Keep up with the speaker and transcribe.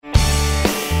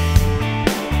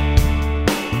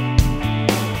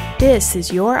This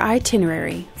is your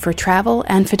itinerary for travel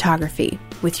and photography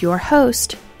with your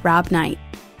host, Rob Knight.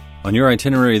 On your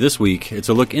itinerary this week, it's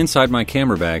a look inside my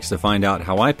camera bags to find out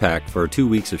how I packed for 2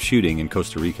 weeks of shooting in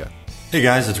Costa Rica. Hey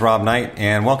guys, it's Rob Knight,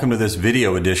 and welcome to this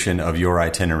video edition of Your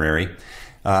Itinerary.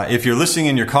 If you're listening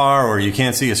in your car or you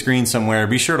can't see a screen somewhere,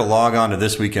 be sure to log on to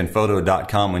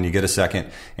thisweekendphoto.com when you get a second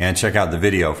and check out the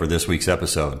video for this week's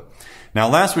episode. Now,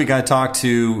 last week I talked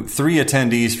to 3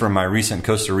 attendees from my recent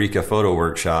Costa Rica photo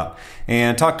workshop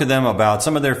and talked to them about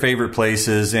some of their favorite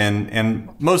places and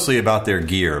mostly about their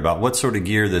gear, about what sort of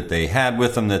gear that they had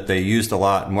with them that they used a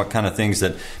lot and what kind of things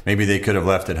that maybe they could have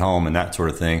left at home and that sort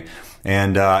of thing.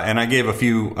 And I gave a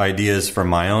few ideas from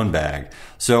my own bag.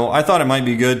 So I thought it might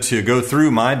be good to go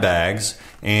through my bags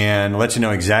and let you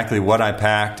know exactly what I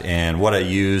packed and what I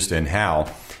used and how.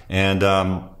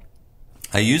 And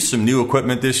I used some new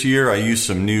equipment this year. I used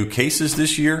some new cases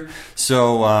this year.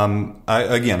 So I'm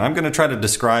going to try to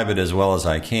describe it as well as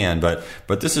I can.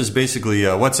 But this is basically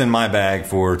what's in my bag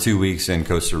for 2 weeks in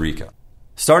Costa Rica.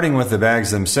 Starting with the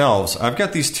bags themselves, I've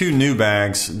got these 2 new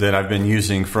bags that I've been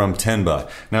using from Tenba.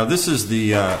 Now this is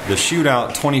the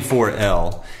Shootout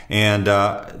 24L, and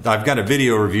I've got a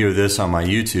video review of this on my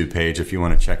YouTube page if you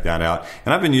want to check that out.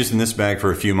 And I've been using this bag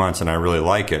for a few months and I really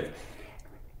like it.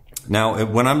 Now,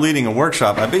 when I'm leading a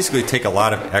workshop, I basically take a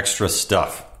lot of extra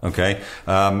stuff. Okay,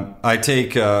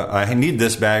 I need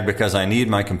this bag because I need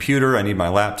my computer, I need my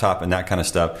laptop, and that kind of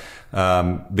stuff.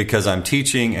 Because I'm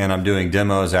teaching and I'm doing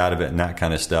demos out of it and that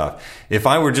kind of stuff. If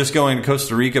I were just going to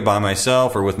Costa Rica by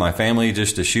myself or with my family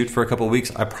just to shoot for a couple of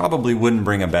weeks, I probably wouldn't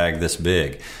bring a bag this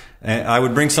big. And I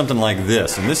would bring something like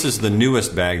this, and this is the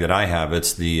newest bag that I have.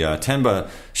 It's the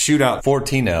Tenba Shootout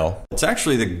 14L. It's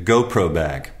actually the GoPro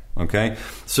bag. Okay,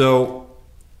 so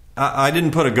I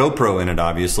didn't put a GoPro in it,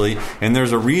 obviously, and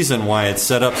there's a reason why it's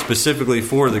set up specifically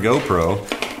for the GoPro.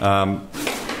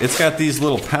 It's got these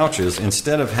little pouches.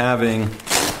 Instead of having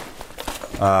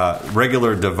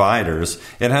regular dividers,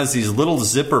 it has these little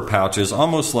zipper pouches,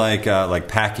 almost like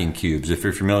packing cubes, if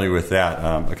you're familiar with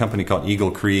that. A company called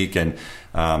Eagle Creek and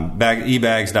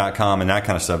ebags.com and that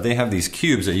kind of stuff. They have these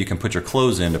cubes that you can put your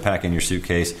clothes in to pack in your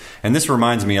suitcase, and this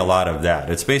reminds me a lot of that.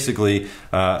 It's basically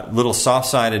little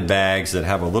soft-sided bags that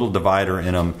have a little divider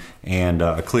in them and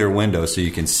a clear window so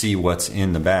you can see what's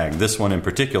in the bag. This one in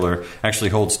particular actually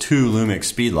holds 2 Lumix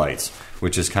speed lights,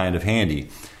 which is kind of handy.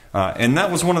 And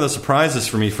that was one of the surprises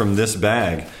for me from this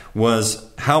bag, was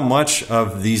how much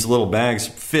of these little bags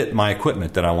fit my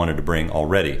equipment that I wanted to bring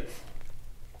already.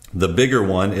 The bigger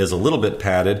one is a little bit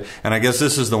padded, and I guess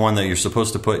this is the one that you're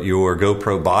supposed to put your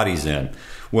GoPro bodies in.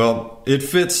 Well, it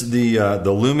fits the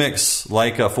Lumix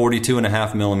Leica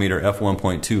 42.5mm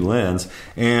f1.2 lens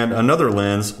and another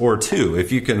lens or 2.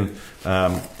 If you can,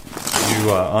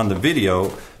 on the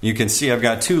video, you can see I've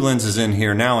got 2 lenses in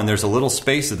here now, and there's a little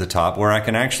space at the top where I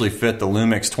can actually fit the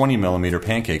Lumix 20mm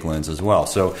pancake lens as well.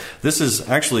 So this is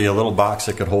actually a little box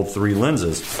that could hold 3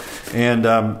 lenses. And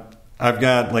I've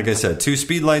got, like I said, 2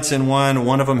 speed lights in one.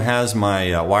 One of them has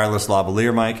my wireless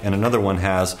lavalier mic, and another one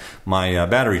has my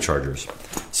battery chargers.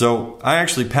 So I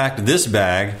actually packed this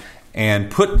bag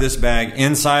and put this bag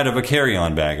inside of a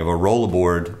carry-on bag, of a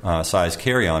rollerboard size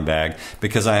carry-on bag,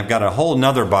 because I've got a whole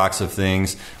nother box of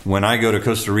things when I go to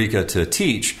Costa Rica to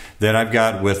teach that I've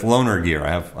got with loaner gear. I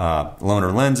have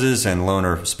loaner lenses and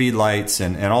loaner speed lights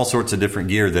and all sorts of different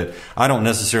gear that I don't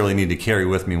necessarily need to carry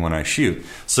with me when I shoot.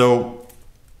 So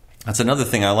that's another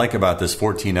thing I like about this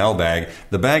 14L bag.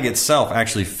 The bag itself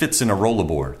actually fits in a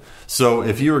rollerboard. So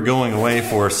if you were going away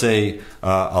for, say,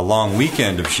 a long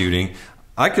weekend of shooting,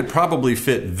 I could probably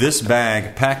fit this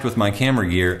bag packed with my camera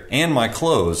gear and my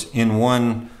clothes in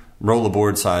one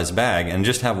rollerboard size bag and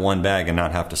just have one bag and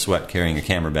not have to sweat carrying a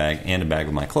camera bag and a bag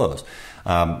with my clothes.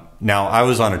 Now, I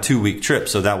was on a 2-week trip,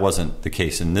 so that wasn't the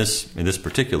case in this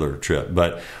particular trip.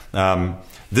 But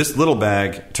this little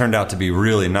bag turned out to be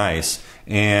really nice.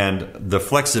 And the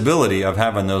flexibility of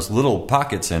having those little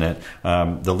pockets in it,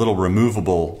 the little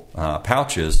removable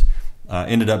pouches,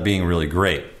 ended up being really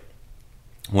great.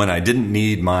 When I didn't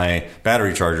need my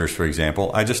battery chargers, for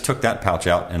example, I just took that pouch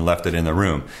out and left it in the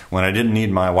room. When I didn't need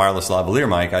my wireless lavalier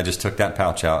mic, I just took that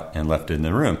pouch out and left it in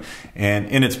the room. And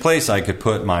in its place, I could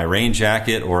put my rain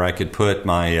jacket, or I could put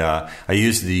my, I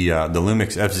used the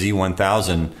Lumix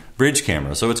FZ1000 bridge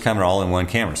camera, so it's kind of all in one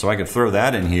camera. So I could throw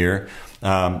that in here.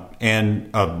 And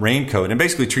a raincoat, and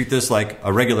basically treat this like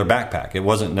a regular backpack. It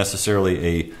wasn't necessarily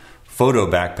a photo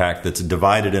backpack that's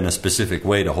divided in a specific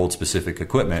way to hold specific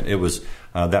equipment. It was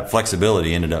that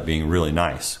flexibility ended up being really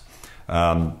nice.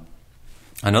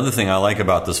 Another thing I like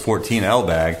about this 14L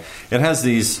bag, it has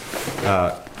these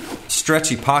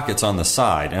stretchy pockets on the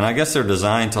side, and I guess they're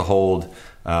designed to hold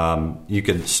You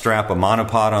can strap a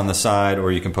monopod on the side,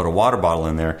 or you can put a water bottle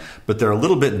in there, but they're a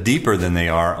little bit deeper than they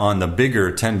are on the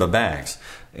bigger Tenba bags.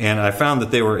 And I found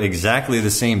that they were exactly the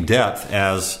same depth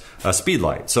as a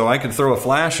Speedlight. So I could throw a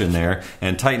flash in there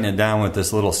and tighten it down with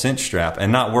this little cinch strap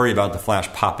and not worry about the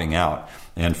flash popping out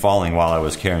and falling while I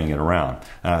was carrying it around.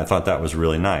 I thought that was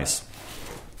really nice.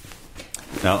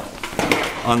 Now,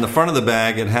 on the front of the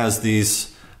bag, it has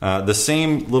these the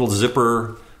same little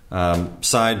zipper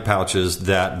side pouches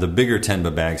that the bigger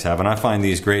Tenba bags have, and I find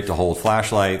these great to hold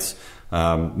flashlights,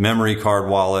 memory card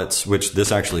wallets, which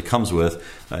this actually comes with,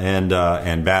 and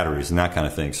batteries and that kind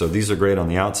of thing. So these are great on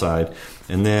the outside.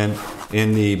 And then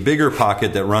in the bigger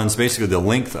pocket that runs basically the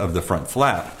length of the front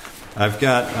flap, I've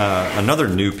got another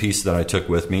new piece that I took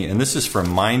with me, and this is from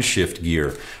Mindshift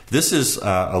Gear. This is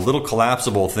a little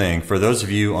collapsible thing. For those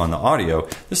of you on the audio,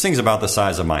 this thing's about the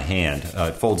size of my hand.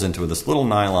 It folds into this little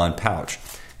nylon pouch.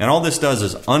 And all this does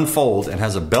is unfold and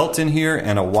has a belt in here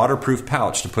and a waterproof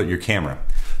pouch to put your camera.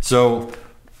 So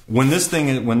when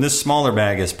this smaller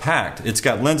bag is packed, it's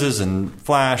got lenses and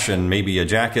flash and maybe a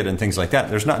jacket and things like that.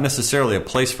 There's not necessarily a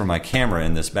place for my camera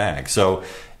in this bag. So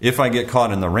if I get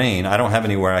caught in the rain, I don't have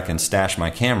anywhere I can stash my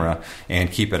camera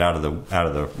and keep it out of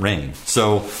the rain.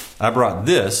 So I brought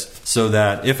this so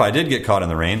that if I did get caught in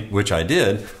the rain, which I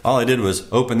did, all I did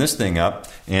was open this thing up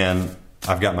and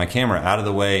I've got my camera out of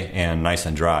the way and nice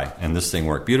and dry. And this thing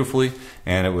worked beautifully,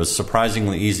 and it was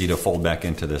surprisingly easy to fold back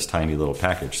into this tiny little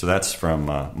package. So that's from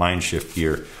Mindshift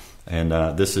Gear. And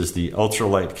this is the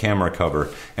ultralight camera cover.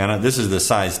 And this is the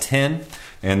size 10.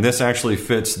 And this actually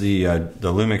fits the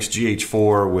Lumix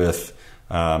GH4 with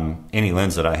any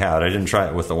lens that I had. I didn't try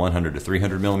it with the 100 to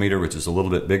 300 millimeter, which is a little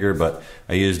bit bigger, but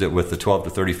I used it with the 12 to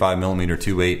 35 millimeter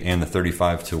 2.8 and the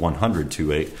 35 to 100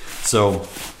 2.8. So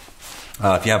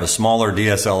if you have a smaller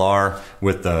DSLR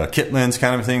with the kit lens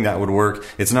kind of thing, that would work.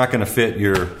 It's not going to fit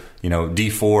your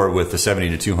D4 with the 70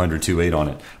 to 200 2.8 on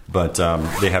it, but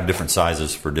they have different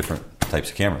sizes for different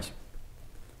types of cameras.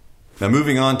 Now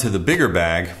moving on to the bigger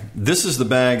bag, this is the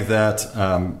bag that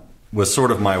was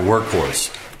sort of my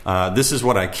workhorse. This is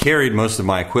what I carried most of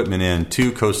my equipment in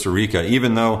to Costa Rica.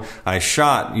 Even though I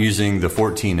shot using the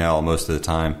 14L most of the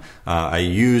time, I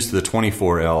used the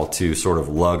 24L to sort of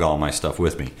lug all my stuff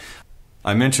with me.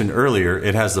 I mentioned earlier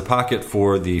it has the pocket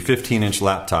for the 15-inch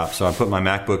laptop, so I put my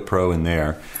MacBook Pro in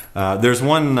there. There's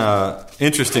one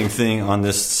interesting thing on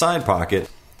this side pocket.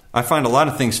 I find a lot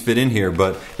of things fit in here,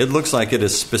 but it looks like it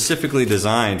is specifically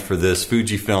designed for this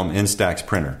Fujifilm Instax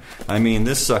printer. I mean,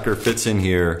 this sucker fits in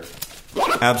here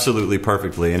absolutely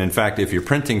perfectly, and in fact, if you're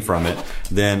printing from it,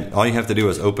 then all you have to do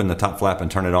is open the top flap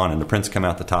and turn it on, and the prints come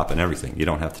out the top and everything. You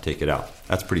don't have to take it out.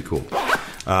 That's pretty cool.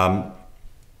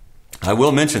 I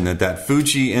will mention that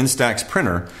Fuji Instax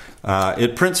printer,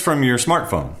 it prints from your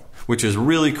smartphone, which is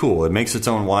really cool. It makes its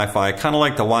own Wi-Fi, kind of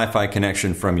like the Wi-Fi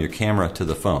connection from your camera to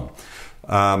the phone.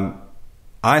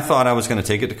 I thought I was going to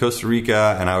take it to Costa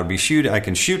Rica and I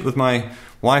can shoot with my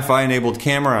Wi-Fi enabled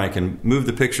camera, I can move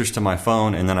the pictures to my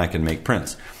phone, and then I can make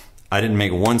prints. I didn't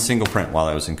make one single print while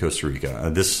I was in Costa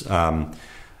Rica.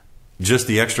 Just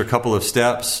the extra couple of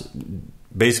steps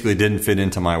basically didn't fit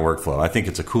into my workflow. I think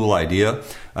it's a cool idea.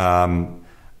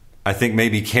 I think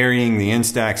maybe carrying the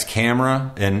Instax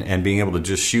camera and being able to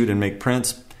just shoot and make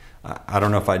prints, I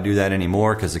don't know if I'd do that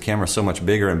anymore because the camera's so much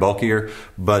bigger and bulkier,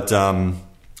 but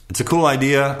it's a cool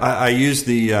idea. I use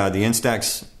the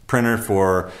Instax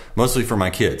printer mostly for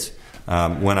my kids.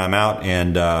 When I'm out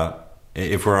and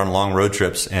if we're on long road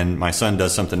trips and my son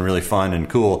does something really fun and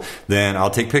cool, then I'll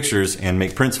take pictures and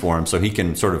make prints for him so he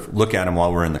can sort of look at them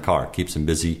while we're in the car. Keeps him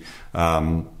busy.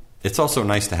 It's also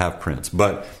nice to have prints.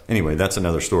 But anyway, that's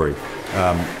another story.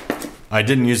 I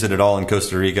didn't use it at all in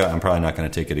Costa Rica. I'm probably not going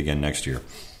to take it again next year.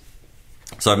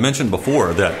 So I've mentioned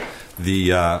before that the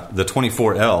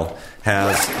 24L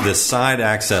has this side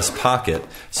access pocket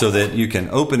so that you can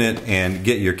open it and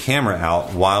get your camera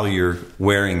out while you're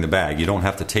wearing the bag. You don't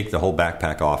have to take the whole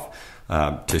backpack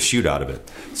off to shoot out of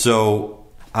it. So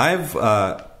I've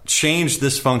changed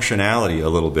this functionality a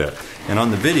little bit. And on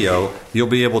the video, you'll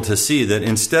be able to see that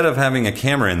instead of having a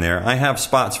camera in there, I have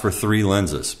spots for 3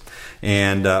 lenses.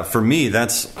 And for me,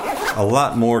 that's a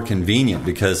lot more convenient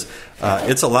because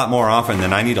it's a lot more often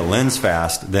than I need a lens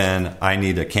fast than I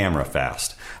need a camera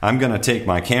fast. I'm going to take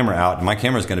my camera out, and my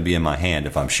camera is going to be in my hand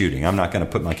if I'm shooting. I'm not going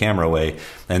to put my camera away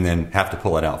and then have to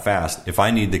pull it out fast. If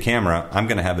I need the camera, I'm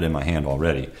going to have it in my hand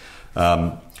already.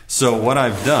 So what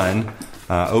I've done,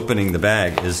 opening the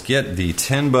bag, is get the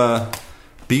Tenba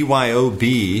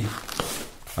BYOB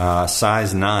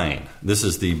size 9. This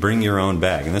is the bring your own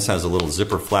bag, and this has a little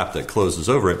zipper flap that closes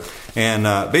over it.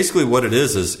 And basically what it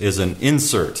is an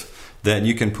insert. that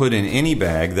you can put in any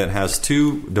bag that has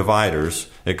 2 dividers.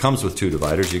 It comes with 2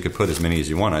 dividers. You could put as many as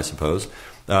you want, I suppose.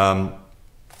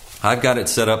 I've got it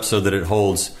set up so that it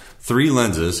holds 3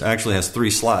 lenses. Actually has 3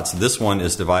 slots. This one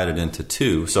is divided into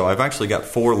 2. So I've actually got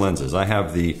 4 lenses. I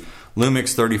have the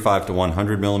Lumix 35 to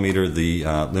 100 millimeter, the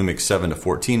Lumix 7 to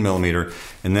 14 millimeter,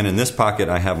 and then in this pocket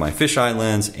I have my fisheye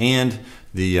lens and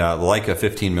the Leica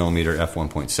 15 millimeter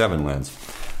f1.7 lens.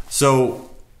 So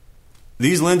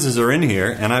these lenses are in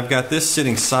here, and I've got this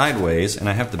sitting sideways, and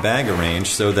I have the bag arranged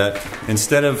so that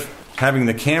instead of having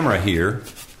the camera here,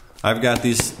 I've got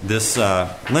this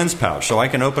lens pouch, so I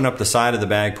can open up the side of the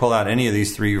bag, pull out any of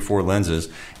these 3 or 4 lenses,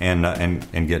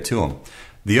 and get to them.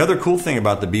 The other cool thing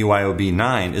about the BYOB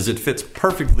 9 is it fits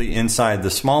perfectly inside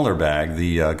the smaller bag,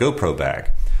 the GoPro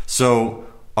bag. So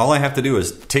all I have to do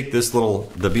is take the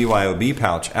BYOB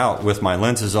pouch out with my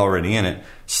lenses already in it,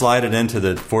 slide it into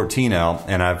the 14L,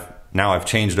 and I've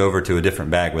changed over to a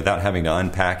different bag without having to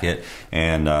unpack it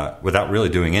and without really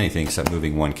doing anything except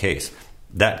moving one case.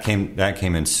 That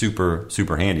came in super,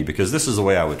 super handy because this is the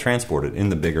way I would transport it, in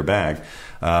the bigger bag.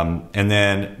 And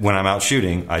then when I'm out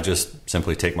shooting, I just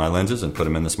simply take my lenses and put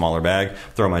them in the smaller bag,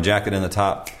 throw my jacket in the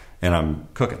top, and I'm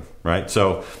cooking, right?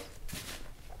 So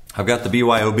I've got the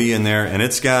BYOB in there, and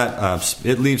it's got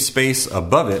it leaves space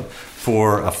above it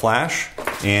for a flash,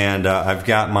 and I've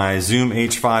got my Zoom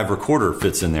H5 recorder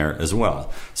fits in there as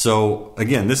well. So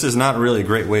again, this is not really a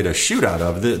great way to shoot out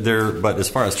of, but as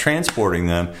far as transporting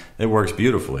them, it works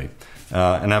beautifully.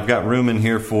 And I've got room in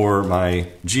here for my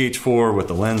GH4 with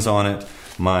the lens on it,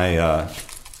 my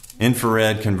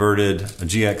infrared converted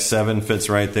GX7 fits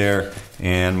right there,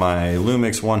 and my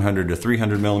Lumix 100 to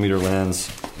 300 millimeter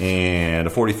lens, and a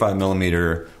 45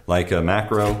 millimeter Leica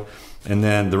macro. And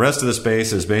then the rest of the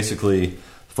space is basically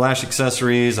flash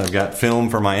accessories. I've got film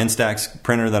for my Instax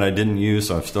printer that I didn't use,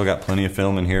 so I've still got plenty of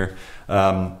film in here.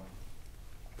 And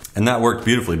that worked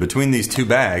beautifully. Between these 2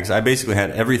 bags, I basically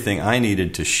had everything I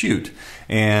needed to shoot.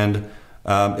 And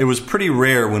it was pretty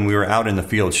rare when we were out in the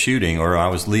field shooting or I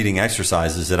was leading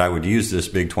exercises that I would use this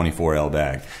big 24L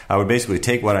bag. I would basically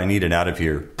take what I needed out of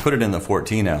here, put it in the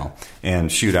 14L,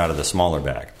 and shoot out of the smaller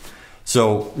bag.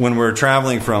 So when we're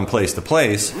traveling from place to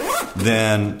place,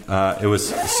 then it was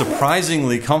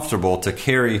surprisingly comfortable to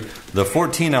carry the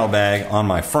 14L bag on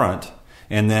my front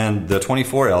and then the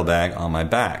 24L bag on my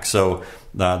back. So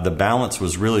the balance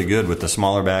was really good with the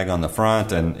smaller bag on the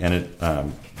front, and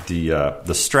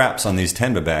the straps on these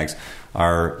Tenba bags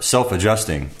are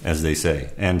self-adjusting, as they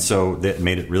say, and so that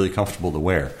made it really comfortable to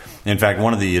wear. In fact,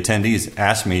 one of the attendees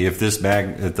asked me if the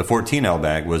 14L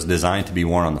bag was designed to be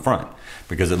worn on the front,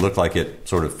 because it looked like it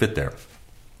sort of fit there.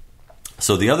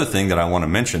 So the other thing that I want to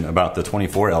mention about the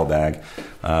 24L bag,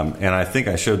 and I think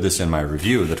I showed this in my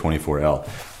review of the 24L,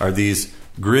 are these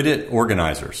gridded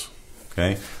organizers.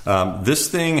 Okay, this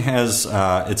thing has,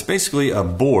 it's basically a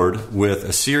board with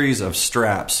a series of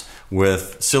straps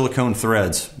with silicone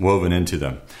threads woven into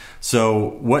them. So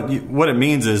what it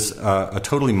means is a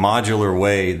totally modular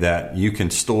way that you can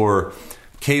store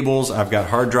cables. I've got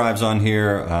hard drives on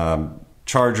here,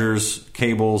 chargers,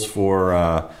 cables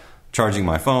for charging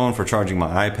my phone, for charging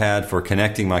my iPad, for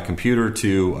connecting my computer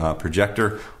to a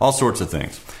projector, all sorts of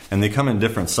things. And they come in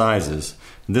different sizes.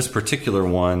 This particular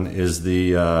one is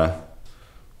the,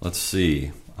 let's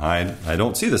see, I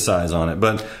don't see the size on it,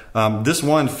 but this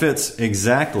one fits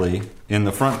exactly in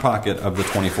the front pocket of the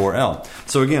 24L.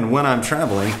 So again, when I'm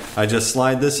traveling, I just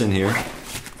slide this in here,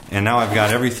 and now I've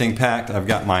got everything packed. I've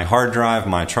got my hard drive,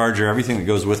 my charger, everything that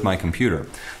goes with my computer.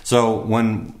 So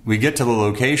when we get to the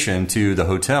location, to the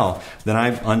hotel, then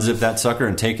I unzip that sucker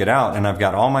and take it out, and I've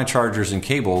got all my chargers and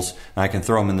cables, and I can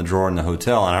throw them in the drawer in the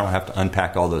hotel, and I don't have to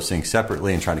unpack all those things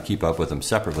separately and try to keep up with them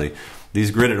separately.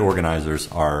 These gridded organizers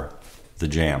are the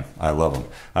jam. I love them.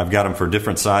 I've got them for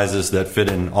different sizes that fit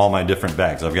in all my different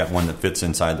bags. I've got one that fits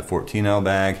inside the 14L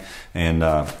bag and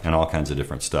all kinds of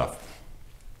different stuff.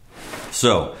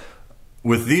 So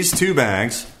with these 2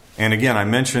 bags, and again, I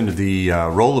mentioned the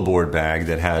rollerboard bag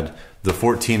that had the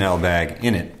 14L bag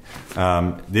in it.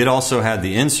 It also had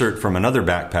the insert from another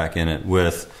backpack in it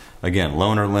with, again,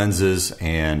 loaner lenses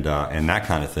and that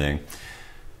kind of thing.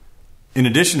 In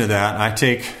addition to that, I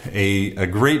take a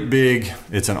great big,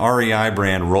 it's an REI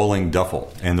brand rolling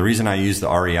duffel. And the reason I use the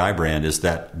REI brand is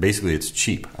that basically it's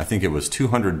cheap. I think it was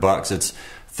 $200. It's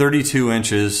 32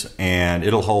 inches and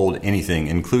it'll hold anything,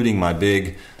 including my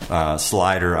big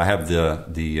slider. I have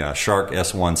the Shark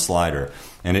S1 slider,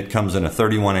 and it comes in a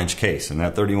 31-inch case. And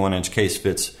that 31-inch case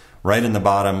fits right in the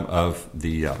bottom of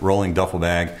the rolling duffel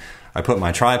bag. I put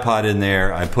my tripod in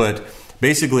there. I put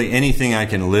basically anything I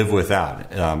can live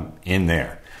without in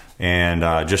there,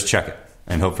 and just check it.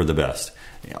 and hope for the best.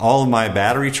 All of my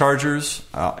battery chargers,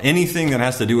 anything that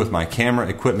has to do with my camera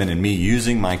equipment and me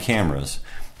using my cameras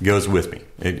goes with me.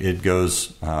 It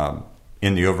goes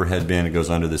in the overhead bin. It goes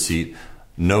under the seat.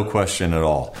 No question at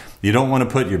all. You don't want to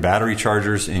put your battery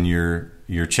chargers in your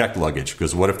checked luggage,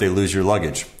 because what if they lose your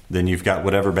luggage? Then you've got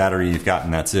whatever battery you've got,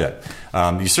 and that's it.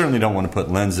 You certainly don't want to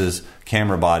put lenses,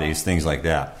 camera bodies, things like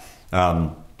that.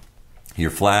 Your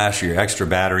flash, your extra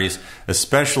batteries,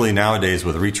 especially nowadays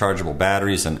with rechargeable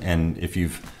batteries. And if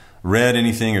you've read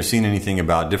anything or seen anything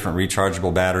about different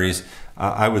rechargeable batteries,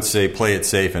 I would say play it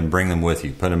safe and bring them with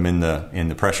you. Put them in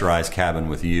the pressurized cabin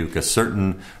with you, because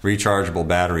certain rechargeable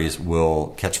batteries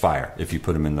will catch fire if you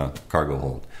put them in the cargo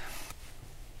hold.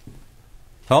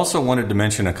 I also wanted to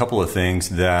mention a couple of things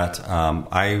that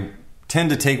I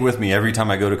tend to take with me every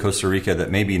time I go to Costa Rica that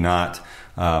maybe not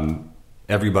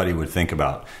everybody would think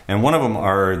about. And one of them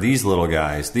are these little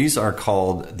guys. These are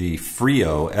called the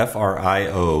Frio,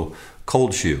 F-R-I-O,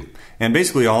 cold shoe. And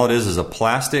basically all it is a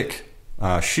plastic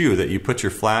shoe that you put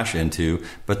your flash into,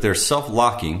 but they're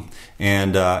self-locking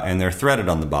and they're threaded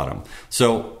on the bottom.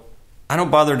 So I don't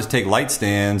bother to take light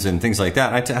stands and things like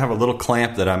that. I have a little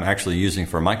clamp that I'm actually using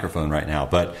for a microphone right now.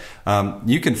 But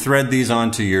you can thread these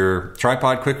onto your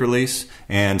tripod quick release,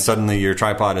 and suddenly your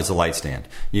tripod is a light stand.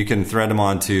 You can thread them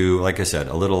onto, like I said,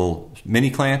 a little mini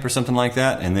clamp or something like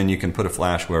that, and then you can put a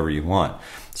flash wherever you want.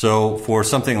 So for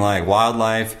something like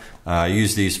wildlife, I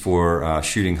use these for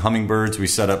shooting hummingbirds. We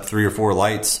set up 3 or 4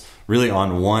 lights really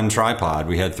on one tripod.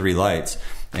 We had 3 lights,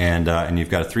 and you've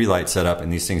got a 3-light setup, and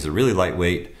these things are really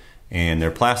lightweight. And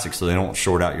they're plastic, so they don't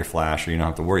short out your flash, or you don't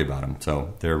have to worry about them.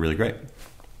 So they're really great.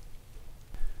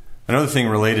 Another thing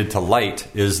related to light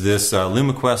is this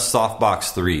LumaQuest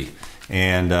Softbox 3.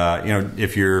 And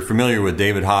if you're familiar with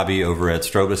David Hobby over at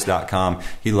Strobus.com,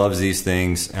 he loves these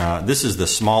things. This is the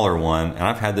smaller one, and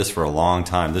I've had this for a long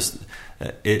time.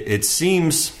 It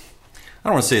seems, I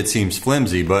don't want to say it seems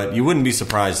flimsy, but you wouldn't be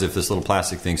surprised if this little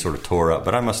plastic thing sort of tore up.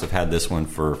 But I must have had this one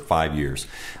for 5 years.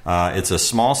 It's a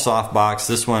small soft box.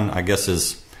 This one, I guess,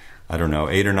 is, 8 or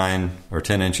 9 or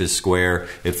 10 inches square.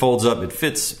 It folds up. It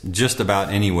fits just about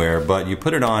anywhere. But you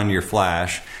put it on your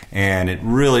flash, and it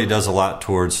really does a lot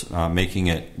towards making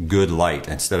it good light.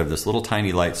 Instead of this little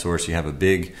tiny light source, you have a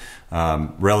big,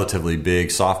 relatively big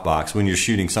soft box. When you're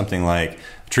shooting something like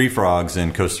tree frogs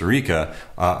in Costa Rica,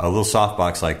 a little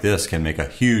softbox like this can make a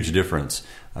huge difference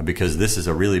because this is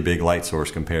a really big light source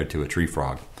compared to a tree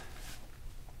frog.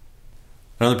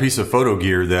 Another piece of photo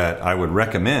gear that I would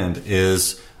recommend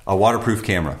is a waterproof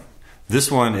camera. This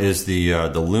one is the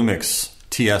Lumix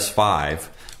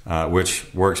TS5,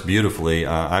 which works beautifully.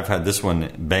 I've had this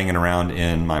one banging around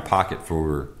in my pocket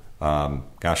for,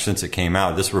 since it came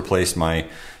out. This replaced my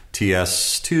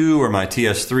TS2 or my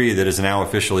TS3 that is now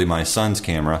officially my son's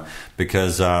camera,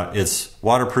 because it's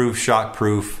waterproof,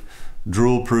 shockproof,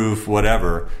 drool-proof,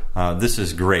 whatever. This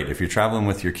is great. If you're traveling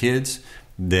with your kids,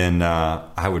 then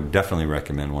I would definitely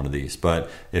recommend one of these. But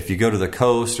if you go to the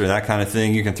coast or that kind of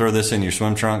thing, you can throw this in your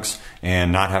swim trunks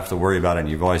and not have to worry about it, and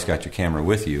you've always got your camera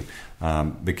with you.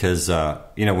 Because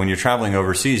when you're traveling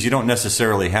overseas, you don't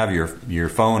necessarily have your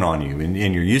phone on you, and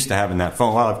you're used to having that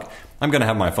phone. Well, I'm going to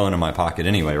have my phone in my pocket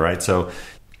anyway, right? So,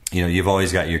 you've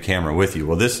always got your camera with you.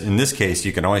 Well, in this case,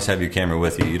 you can always have your camera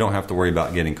with you. You don't have to worry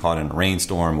about getting caught in a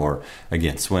rainstorm or,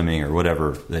 again, swimming or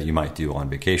whatever that you might do on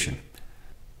vacation.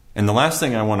 And the last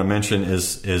thing I want to mention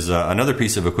is another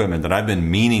piece of equipment that I've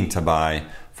been meaning to buy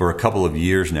for a couple of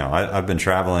years now. I've been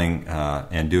traveling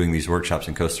and doing these workshops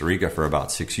in Costa Rica for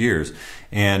about 6 years.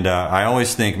 And I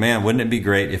always think, man, wouldn't it be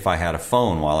great if I had a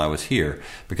phone while I was here?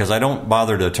 Because I don't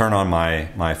bother to turn on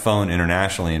my phone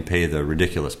internationally and pay the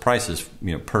ridiculous prices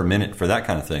per minute for that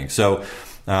kind of thing. So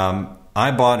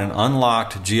I bought an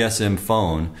unlocked GSM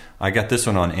phone. I got this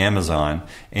one on Amazon,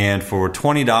 and for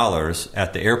 $20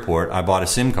 at the airport, I bought a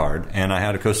SIM card, and I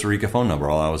had a Costa Rica phone number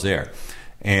while I was there.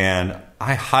 And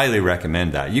I highly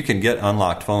recommend that. You can get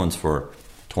unlocked phones for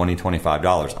 $20,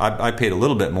 $25. I paid a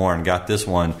little bit more and got this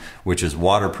one, which is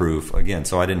waterproof, again,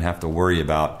 so I didn't have to worry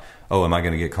about, am I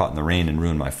going to get caught in the rain and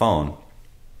ruin my phone?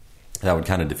 That would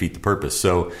kind of defeat the purpose.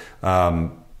 So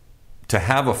to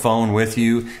have a phone with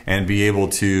you and be able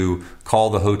to call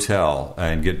the hotel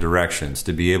and get directions,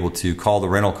 to be able to call the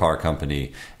rental car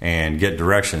company and get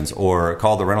directions, or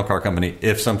call the rental car company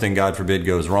if something, God forbid,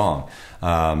 goes wrong,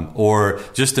 or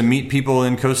just to meet people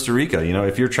in Costa Rica.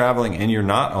 If you're traveling and you're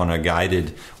not on a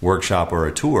guided workshop or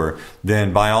a tour,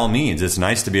 then by all means, it's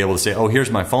nice to be able to say,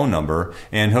 here's my phone number,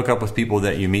 and hook up with people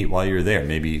that you meet while you're there.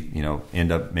 Maybe,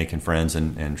 end up making friends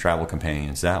and travel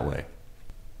companions that way.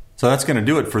 So that's going to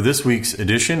do it for this week's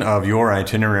edition of Your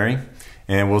Itinerary.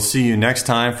 And we'll see you next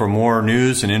time for more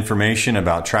news and information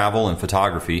about travel and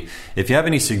photography. If you have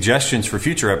any suggestions for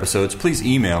future episodes, please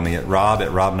email me at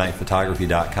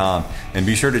rob@robknightphotography.com. And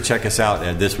be sure to check us out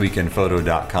at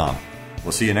thisweekinphoto.com.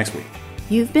 We'll see you next week.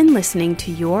 You've been listening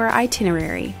to Your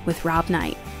Itinerary with Rob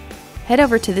Knight. Head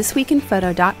over to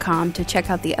thisweekinphoto.com to check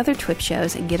out the other TWIP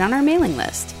shows and get on our mailing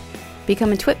list.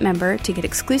 Become a TWIP member to get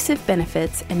exclusive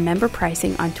benefits and member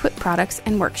pricing on TWIP products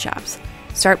and workshops.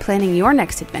 Start planning your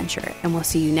next adventure, and we'll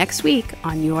see you next week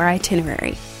on Your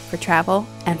Itinerary for travel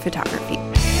and photography.